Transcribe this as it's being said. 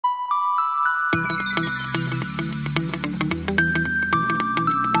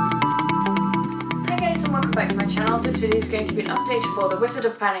channel. This video is going to be an update for the Wizard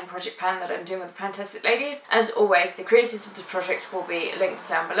of Panning project pan that I'm doing with the PANtastic Ladies. As always, the creators of the project will be linked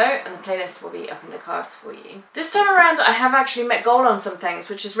down below and the playlist will be up in the cards for you. This time around I have actually met goal on some things,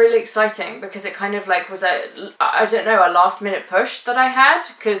 which is really exciting because it kind of like was a, I don't know, a last minute push that I had,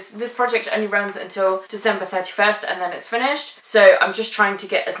 because this project only runs until December 31st and then it's finished. So I'm just trying to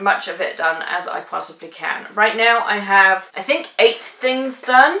get as much of it done as I possibly can. Right now I have, I think, 8 things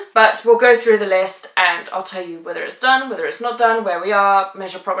done, but we'll go through the list and I'll tell you whether it's done, whether it's not done, where we are,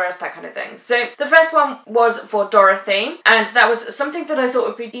 measure progress, that kind of thing. So the first one was for Dorothy, and that was something that I thought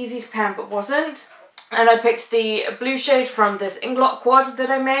would be easy to pan but wasn't. And I picked the blue shade from this Inglot quad that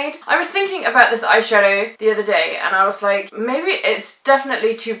I made. I was thinking about this eyeshadow the other day and I was like, maybe it's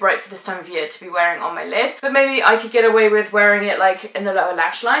definitely too bright for this time of year to be wearing on my lid, but maybe I could get away with wearing it like in the lower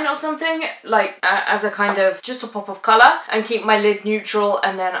lash line or something, like as a kind of just a pop of colour, and keep my lid neutral,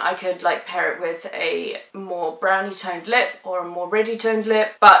 and then I could like pair it with a more browny toned lip or a more reddy toned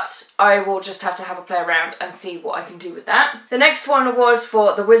lip, but I will just have to have a play around and see what I can do with that. The next one was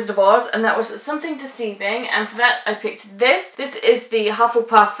for the Wizard of Oz, and that was something to see. And for that I picked this. This is the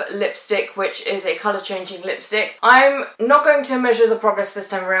Hufflepuff lipstick, which is a colour changing lipstick. I'm not going to measure the progress this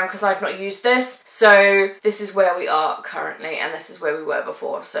time around because I've not used this, so this is where we are currently and this is where we were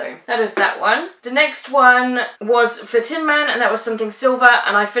before, so that is that one. The next one was for Tin Man, and that was something silver,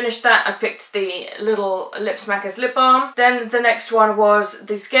 and I finished that. I picked the little Lip Smackers lip balm. Then the next one was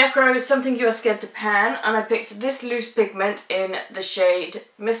the Scarecrow, something you are scared to pan, and I picked this loose pigment in the shade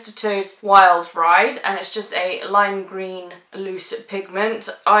Mr. Toad's Wild Ride, and it's just a lime green loose pigment.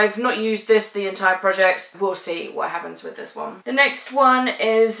 I've not used this the entire project. We'll see what happens with this one. The next one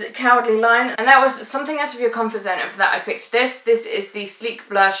is Cowardly Lion, and that was something out of your comfort zone, and for that I picked this. This is the Sleek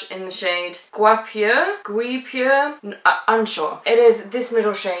Blush in the shade Guipure? Unsure. It is this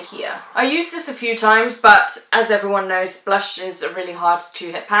middle shade here. I used this a few times, but as everyone knows, blush is really hard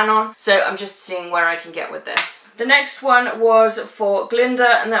to hit pan on, so I'm just seeing where I can get with this. The next one was for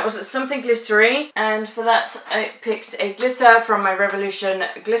Glinda, and that was something glittery, and for that I picked a glitter from my Revolution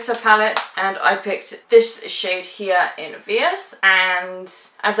glitter palette, and I picked this shade here in Fierce. And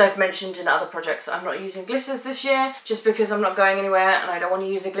as I've mentioned in other projects, I'm not using glitters this year just because I'm not going anywhere and I don't want to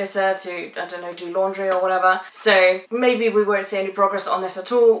use a glitter to, I don't know, do laundry or whatever, so maybe we won't see any progress on this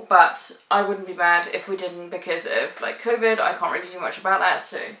at all, but I wouldn't be mad if we didn't because of like COVID. I can't really do much about that.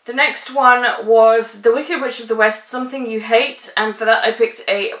 So the next one was the Wicked Witch of the West, Something You Hate, and for that I picked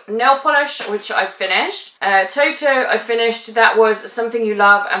a nail polish, which I finished. Toto I finished, that was Something You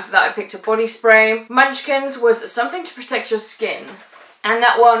Love, and for that I picked a body spray. Munchkins was Something to Protect Your Skin, and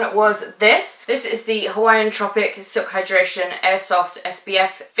that one was this. This is the Hawaiian Tropic Silk Hydration Airsoft SPF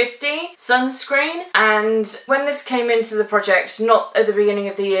 50 sunscreen, and when this came into the project, not at the beginning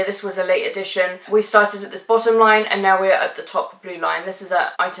of the year, this was a late addition. We started at this bottom line and now we're at the top blue line. This is an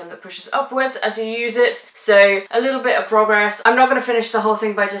item that pushes upwards as you use it, so a little bit of progress. I'm not going to finish the whole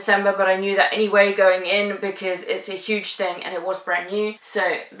thing by December, but I knew that anyway going in because it's a huge thing and it was brand new, so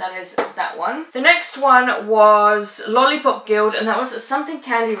that is that one. The next one was Lollipop Guild, and that was something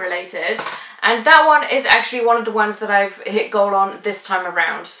candy related, and that one is actually one of the ones that I've hit goal on this time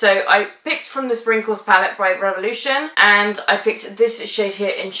around. So I picked from the Sprinkles palette by Revolution, and I picked this shade here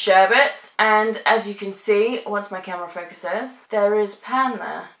in Sherbet, and as you can see, once my camera focuses, there is pan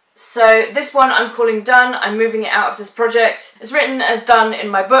there. So this one I'm calling done. I'm moving it out of this project. It's written as done in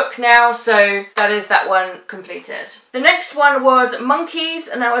my book now, so that is that one completed. The next one was Monkeys,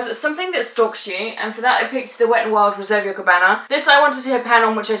 and that was Something That Stalks You, and for that I picked the Wet n Wild Reserve Your Cabana. This I wanted to hit pan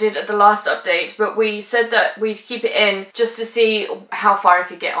on, which I did at the last update, but we said that we'd keep it in just to see how far I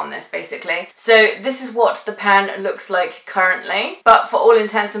could get on this, basically. So this is what the pan looks like currently, but for all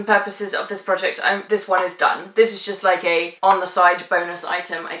intents and purposes of this project, this one is done. This is just like a on the side bonus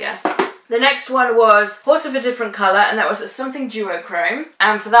item, I guess. The next one was Horse of a Different Colour, and that was Something Duochrome,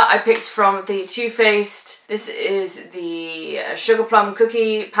 and for that I picked from the Too Faced, this is the Sugar Plum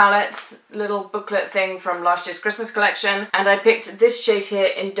Cookie palette, little booklet thing from last year's Christmas collection, and I picked this shade here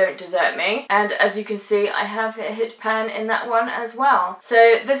in Don't Desert Me, and as you can see I have hit pan in that one as well.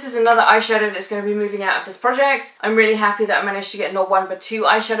 So this is another eyeshadow that's going to be moving out of this project. I'm really happy that I managed to get not 1 but 2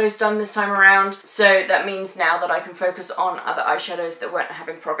 eyeshadows done this time around, so that means now that I can focus on other eyeshadows that weren't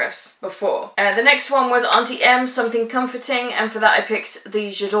having progress before. The next one was Auntie M, Something Comforting, and for that I picked the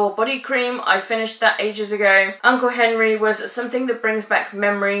J'adore body cream. I finished that ages ago. Uncle Henry was Something That Brings Back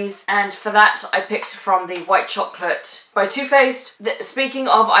Memories, and for that I picked from the White Chocolate by Too Faced. Speaking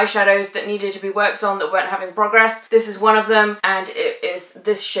of eyeshadows that needed to be worked on that weren't having progress, this is one of them, and it is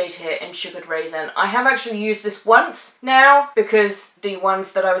this shade here in Sugared Raisin. I have actually used this once now because the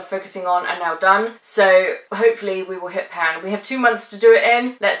ones that I was focusing on are now done, so hopefully we will hit pan. We have 2 months to do it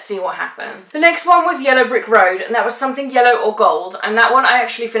in. Let's see what happens. The next one was Yellow Brick Road, and that was something yellow or gold, and that one I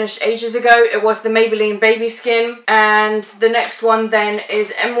actually finished ages ago. It was the Maybelline Baby Skin, and the next one then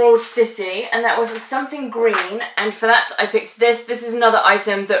is Emerald City, and that was something green, and for that I picked this. This is another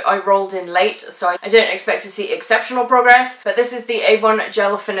item that I rolled in late, so I don't expect to see exceptional progress, but this is the Avon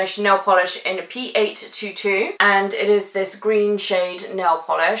Gel Finish Nail Polish in P822, and it is this green shade nail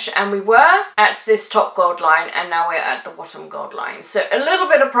polish, and we were at this top gold line, and now we're at the bottom gold line. So a little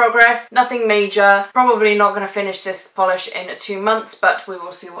bit of progress, nothing major. Probably not going to finish this polish in 2 months, but we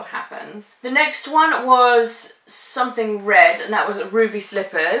will see what happens. The next one was something red, and that was Ruby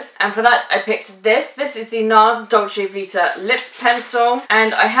Slippers, and for that I picked this. This is the NARS Dolce Vita lip pencil,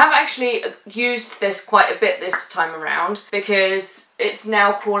 and I have actually used this quite a bit this time around because it's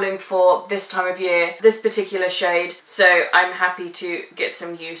now calling for this time of year, this particular shade, so I'm happy to get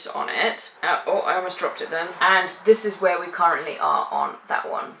some use on it. Oh, I almost dropped it then. And this is where we currently are on that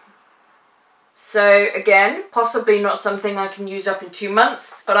one. So again, possibly not something I can use up in 2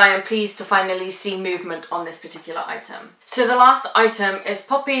 months, but I am pleased to finally see movement on this particular item. So the last item is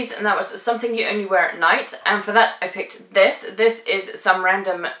Poppies, and that was something you only wear at night, and for that I picked this. This is some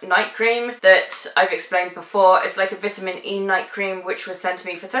random night cream that I've explained before. It's like a vitamin E night cream which was sent to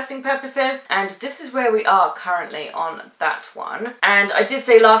me for testing purposes, and this is where we are currently on that one. And I did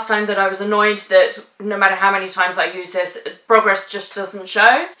say last time that I was annoyed that no matter how many times I use this, progress just doesn't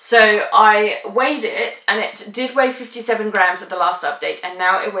show. So I weighed it, and it did weigh 57 grams at the last update, and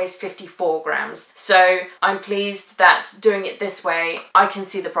now it weighs 54 grams. So I'm pleased that doing it this way, I can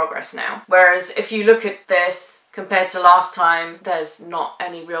see the progress now. Whereas if you look at this compared to last time, there's not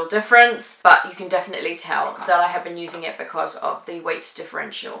any real difference, but you can definitely tell that I have been using it because of the weight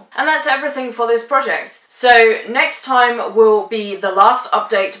differential. And that's everything for this project. So next time will be the last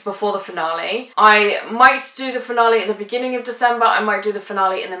update before the finale. I might do the finale at the beginning of December, I might do the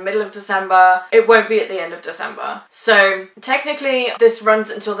finale in the middle of December. It won't be at the end of December. So technically this runs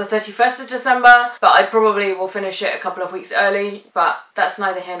until the 31st of December, but I probably will finish it a couple of weeks early, but that's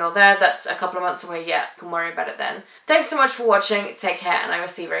neither here nor there. That's a couple of months away yet. I can worry about it then. Thanks so much for watching, take care, and I will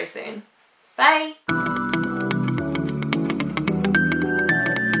see you very soon. Bye!